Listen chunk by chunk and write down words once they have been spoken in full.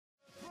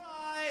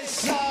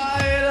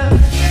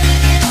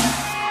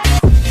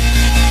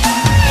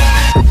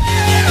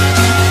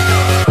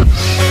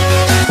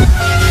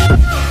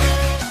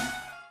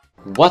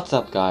What's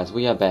up guys,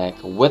 we are back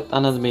with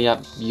another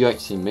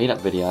UHC Meetup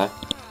video,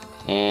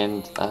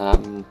 and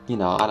you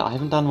know, I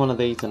haven't done one of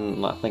these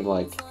in I think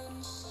like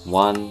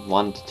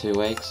one to 2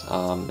 weeks.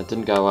 It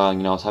didn't go well,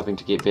 you know, I was hoping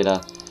to get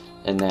better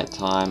in that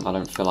time. I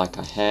don't feel like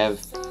I have.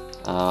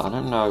 I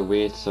don't know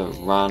where to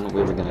run,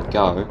 where we're going to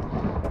go.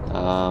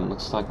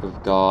 Looks like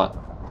we've got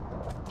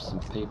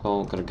some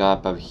people, got to go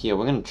up over here.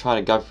 We're going to try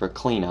to go for a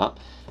cleanup.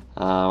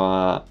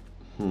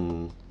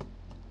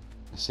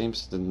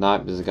 Seems to,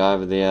 nope, there's a guy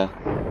over there.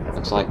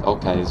 Looks like,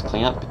 okay, there's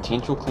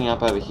potential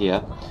cleanup over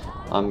here.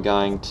 I'm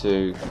going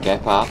to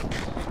gap up,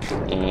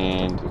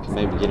 and we can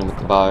maybe get him with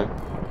the bow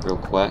real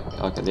quick.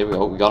 Okay, there we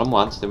go, we got him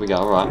once, there we go,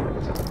 alright.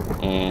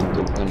 And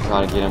we're going to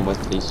try to get him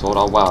with the sword.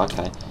 Oh wow,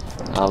 okay.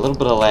 A little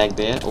bit of lag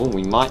there. Oh,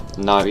 we might,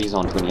 no, he's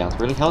on 20 health.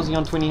 Really? How's he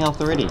on 20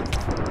 health already?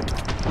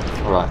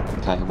 Alright,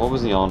 okay, what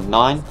was he on?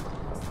 9?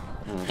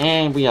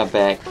 And we are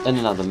back in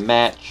another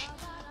match.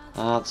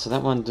 So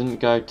that one didn't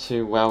go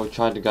too well. We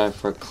tried to go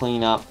for a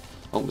cleanup.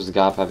 Oh, there's a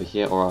guy up over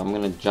here. Alright, I'm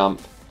gonna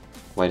jump.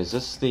 Wait, is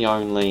this the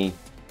only...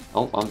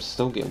 Oh, I'm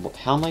still getting...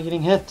 How am I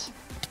getting hit?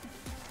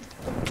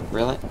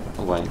 Really?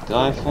 Oh, wait, did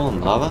I fall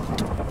in lava?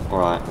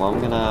 Alright, well, I'm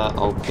gonna...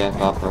 I'll gap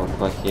up real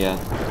quick here.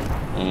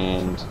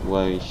 And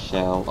we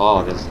shall...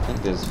 Oh, I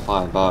think there's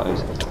 5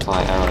 bows.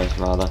 5 arrows,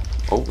 rather.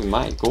 Oh, we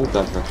might all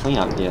go for a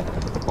cleanup here.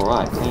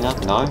 Alright, cleanup.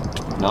 No.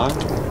 No.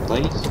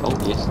 Please. Oh,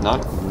 yes.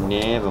 No.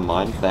 Never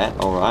mind that.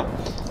 Alright.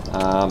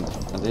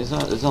 There's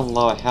a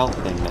lower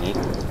health than me,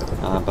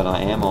 but I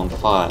am on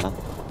fire,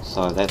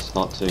 so that's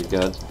not too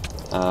good.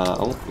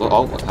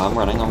 Okay, I'm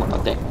running.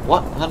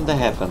 What? How did that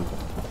happen?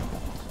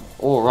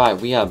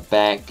 Alright, we are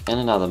back in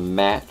another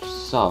match,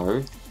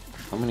 so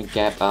I'm going to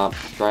gap up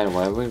straight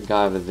away. We're going to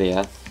go over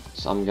there,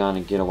 so I'm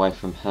going to get away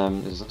from him.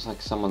 It looks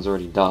like someone's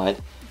already died,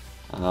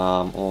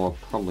 or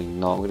probably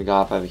not. We're going to go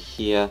up over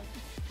here.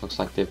 Looks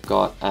like they've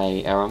got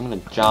a arrow. I'm going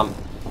to jump.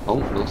 Oh,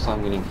 looks like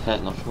I'm getting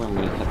hit. Not sure where I'm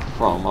getting hit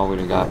from. Oh, we're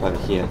going to go up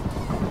over here.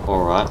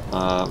 Alright,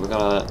 we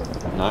got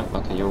to... No,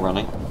 okay, you're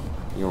running.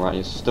 You're right,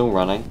 you're still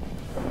running.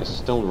 You're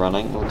still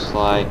running. Looks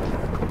like...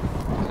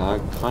 Okay, I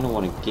kind of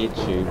want to get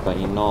you, but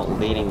you're not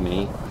letting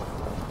me.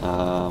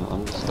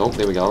 I'm just... Oh,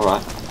 there we go,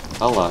 alright.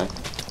 Hello.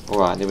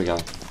 Alright, there we go.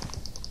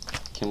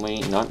 Can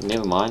we... No,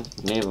 never mind.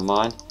 Never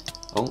mind.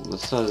 Oh,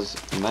 this is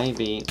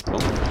maybe... Oh,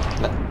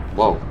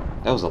 whoa,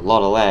 that was a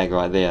lot of lag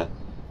right there.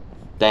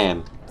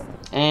 Damn.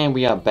 And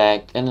we are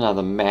back in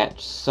another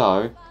match,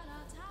 so...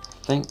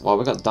 I think... Well,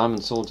 we got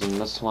diamond swords in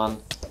this one.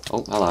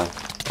 Oh, hello.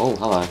 Oh,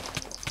 hello.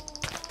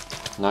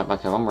 Nope,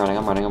 okay, I'm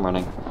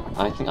running.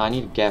 I think I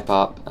need to gap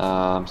up.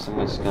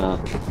 Someone's gonna...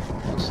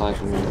 Looks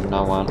like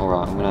no one.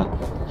 Alright, I'm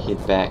gonna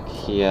head back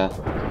here.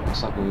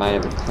 Looks like we may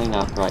have a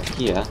cleanup right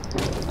here.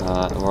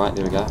 Alright,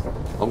 there we go.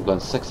 Oh,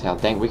 got 6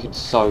 health. Dang, we could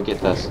so get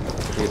this.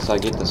 We could so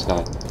get this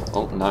guy.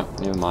 Oh, no,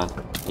 never mind.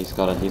 He's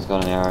got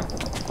an arrow.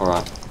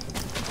 Alright.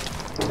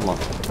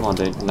 Come on,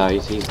 dude. No,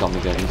 he's got me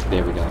good.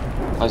 There we go.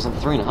 I was on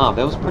 3.5.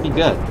 That was pretty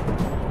good.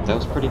 That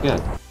was pretty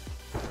good.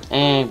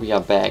 And we are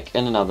back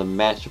in another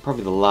match.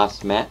 Probably the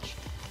last match.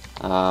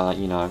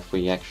 You know, if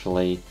we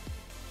actually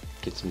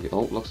get some...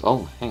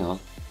 Oh, hang on.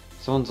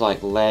 Someone's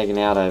like lagging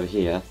out over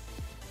here.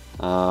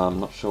 I'm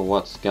not sure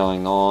what's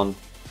going on.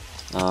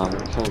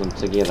 Kill them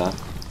together.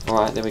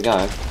 Alright, there we go.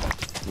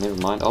 Never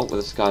mind. Oh,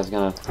 this guy's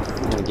I'm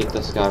gonna get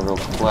this guy real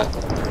quick.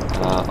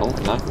 Oh,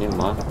 no, never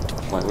mind.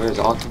 Wait, where is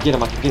it? Oh, I can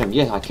get him.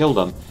 Yeah, I killed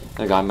him.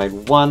 There we go, I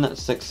made 1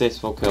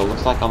 successful kill.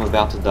 Looks like I'm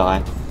about to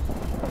die.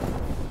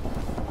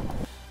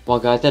 Well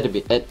guys, that'd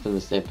be it for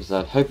this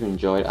episode. Hope you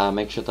enjoyed.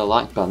 Make sure to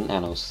like button,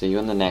 and I'll see you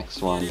in the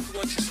next one.